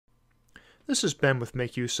This is Ben with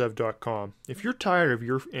MakeUseOf.com. If you're tired of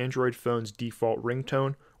your Android phone's default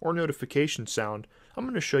ringtone or notification sound, I'm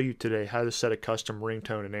going to show you today how to set a custom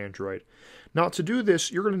ringtone in Android. Now, to do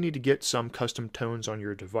this, you're going to need to get some custom tones on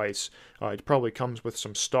your device. It probably comes with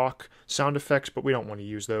some stock sound effects, but we don't want to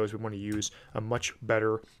use those. We want to use a much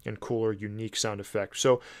better and cooler, unique sound effect.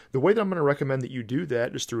 So the way that I'm going to recommend that you do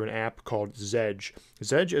that is through an app called Zedge.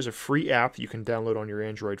 Zedge is a free app that you can download on your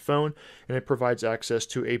Android phone, and it provides access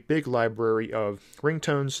to a big library of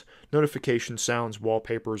ringtones, notification sounds,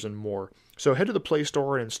 wallpapers, and more. So head to the Play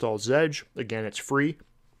Store and install Zedge. Again, it's free.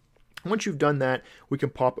 Once you've done that, we can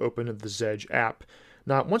pop open the Zedge app.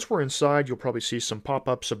 Now, once we're inside, you'll probably see some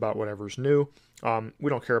pop-ups about whatever's new. We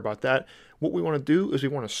don't care about that. What we want to do is we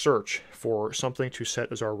want to search for something to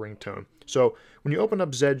set as our ringtone. So when you open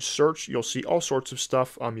up Zedge Search, you'll see all sorts of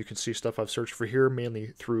stuff. You can see stuff I've searched for here, mainly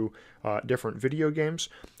through different video games.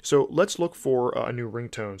 So let's look for a new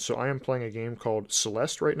ringtone. So I am playing a game called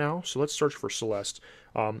Celeste right now. So let's search for Celeste.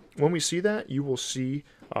 When we see that, you will see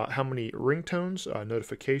how many ringtones,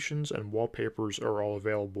 notifications, and wallpapers are all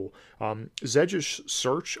available. Zedge's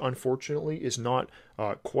search, unfortunately, is not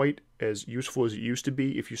quite as useful as it used to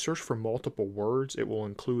be. If you search for multiple words, it will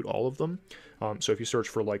include all of them. So if you search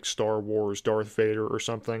for like Star Wars, Darth Vader, or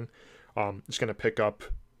something, it's going to pick up.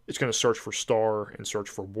 It's going to search for Star and search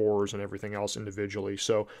for Wars and everything else individually.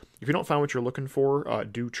 So if you don't find what you're looking for,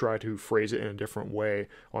 do try to phrase it in a different way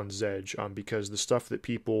on Zedge, because the stuff that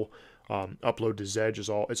people upload to Zedge is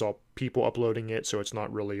all people uploading it, so it's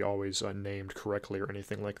not really always named correctly or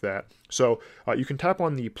anything like that. So you can tap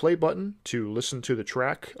on the play button to listen to the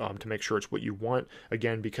track to make sure it's what you want.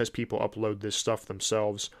 Again, because people upload this stuff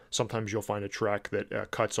themselves, sometimes you'll find a track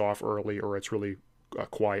that cuts off early, or it's really a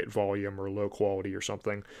quiet volume or low quality or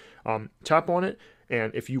something. Tap on it,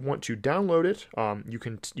 and if you want to download it,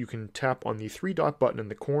 you can tap on the three dot button in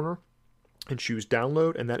the corner and choose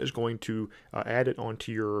download, and that is going to add it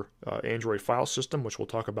onto your Android file system, which we'll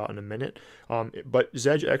talk about in a minute. But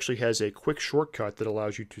Zedge actually has a quick shortcut that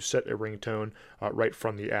allows you to set a ringtone right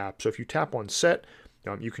from the app. So if you tap on set,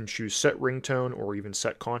 you can choose set ringtone or even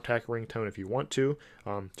set contact ringtone if you want to.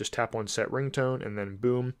 Just tap on set ringtone, and then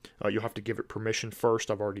boom, you'll have to give it permission first.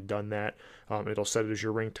 I've already done that. It'll set it as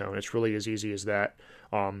your ringtone. It's really as easy as that.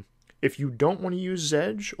 If you don't want to use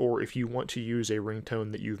Zedge, or if you want to use a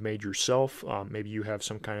ringtone that you've made yourself, maybe you have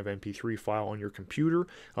some kind of MP3 file on your computer,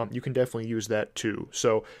 you can definitely use that too.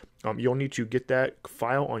 So you'll need to get that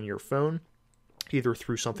file on your phone, either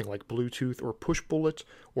through something like Bluetooth or Push Bullet,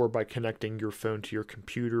 or by connecting your phone to your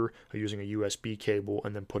computer using a USB cable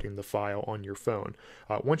and then putting the file on your phone.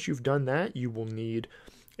 Once you've done that, you will need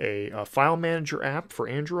a file manager app for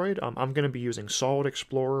Android. I'm going to be using Solid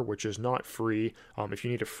Explorer, which is not free. If you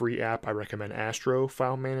need a free app, I recommend Astro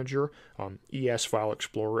File Manager. ES File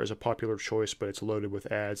Explorer is a popular choice, but it's loaded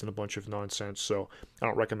with ads and a bunch of nonsense, so I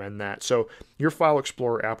don't recommend that. So your File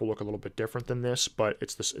Explorer app will look a little bit different than this, but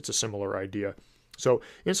it's a similar idea. So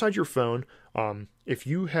inside your phone, if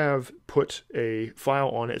you have put a file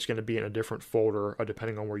on it, it's going to be in a different folder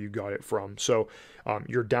depending on where you got it from. So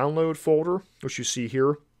your download folder, which you see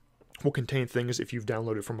here, will contain things if you've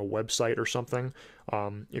downloaded from a website or something.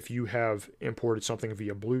 If you have imported something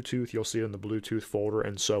via Bluetooth, you'll see it in the Bluetooth folder,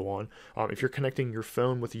 and so on. If you're connecting your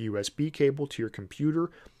phone with a USB cable to your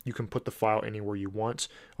computer, you can put the file anywhere you want.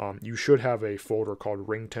 You should have a folder called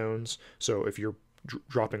Ringtones, so if you're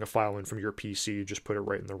dropping a file in from your PC, just put it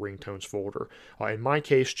right in the ringtones folder. In my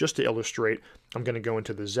case, just to illustrate, I'm going to go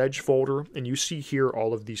into the Zedge folder, and you see here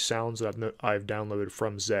all of these sounds that I've downloaded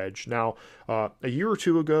from Zedge. Now, a year or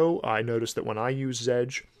two ago, I noticed that when I use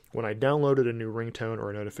Zedge, when I downloaded a new ringtone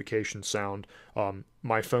or a notification sound,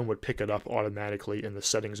 my phone would pick it up automatically in the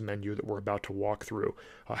settings menu that we're about to walk through.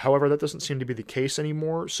 However, that doesn't seem to be the case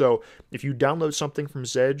anymore, so if you download something from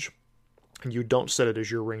Zedge, and you don't set it as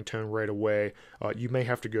your ringtone right away, you may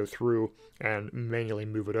have to go through and manually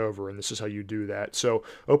move it over, and this is how you do that. So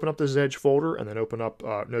open up the Zedge folder, and then open up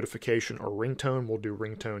notification or ringtone. We'll do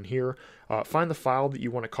ringtone here. Find the file that you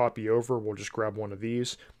want to copy over. We'll just grab one of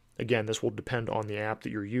these. Again, this will depend on the app that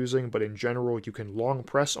you're using, but in general, you can long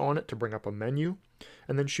press on it to bring up a menu,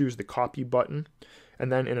 and then choose the copy button.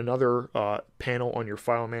 And then in another panel on your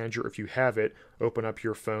file manager, if you have it, open up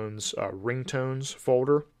your phone's ringtones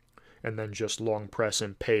folder, and then just long press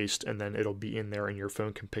and paste, and then it'll be in there and your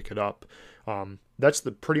phone can pick it up. That's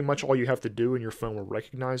pretty much all you have to do, and your phone will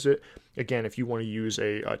recognize it. Again, if you want to use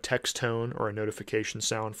a text tone or a notification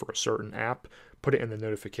sound for a certain app, put it in the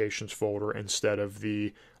notifications folder instead of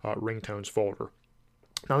the ringtones folder.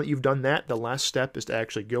 Now that you've done that, the last step is to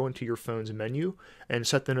actually go into your phone's menu and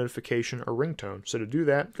set the notification or ringtone. So to do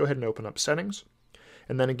that, go ahead and open up Settings.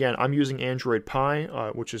 And then again, I'm using Android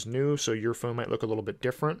Pie, which is new, so your phone might look a little bit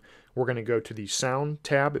different. We're going to go to the Sound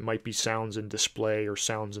tab. It might be Sounds and Display or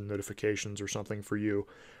Sounds and Notifications or something for you.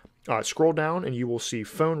 Scroll down and you will see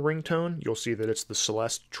Phone Ringtone. You'll see that it's the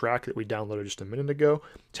Celeste track that we downloaded just a minute ago.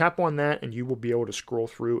 Tap on that and you will be able to scroll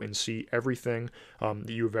through and see everything that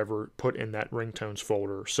you've ever put in that ringtones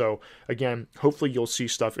folder. So again, hopefully you'll see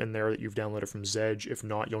stuff in there that you've downloaded from Zedge. If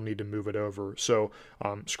not, you'll need to move it over. So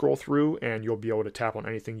scroll through and you'll be able to tap on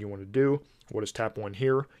anything you want to do. We'll just tap on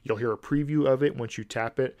here. You'll hear a preview of it. Once you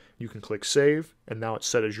tap it, you can click save, and now it's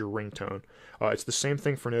set as your ringtone. It's the same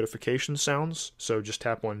thing for notification sounds, so just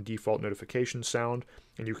tap on default notification sound,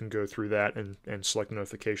 and you can go through that and select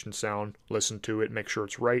notification sound, listen to it, make sure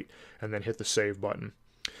it's right, and then hit the save button.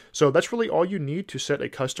 So that's really all you need to set a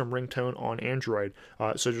custom ringtone on Android.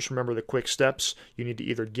 So just remember the quick steps. You need to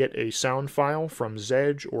either get a sound file from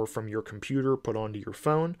Zedge or from your computer put onto your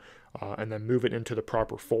phone, and then move it into the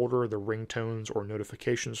proper folder, the ringtones or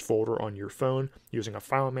notifications folder on your phone using a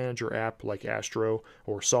file manager app like Astro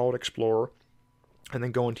or Solid Explorer. And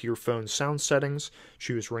then go into your phone's sound settings,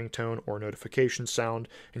 choose ringtone or notification sound,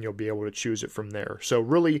 and you'll be able to choose it from there. So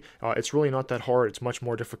really, it's really not that hard. It's much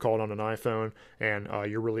more difficult on an iPhone, and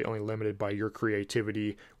you're really only limited by your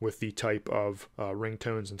creativity with the type of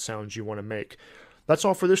ringtones and sounds you want to make. That's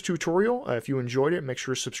all for this tutorial. If you enjoyed it, make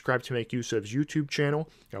sure to subscribe to Make Use of's YouTube channel.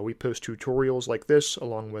 We post tutorials like this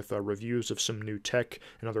along with reviews of some new tech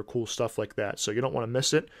and other cool stuff like that. So you don't want to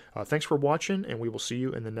miss it. Thanks for watching, and we will see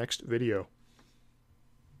you in the next video.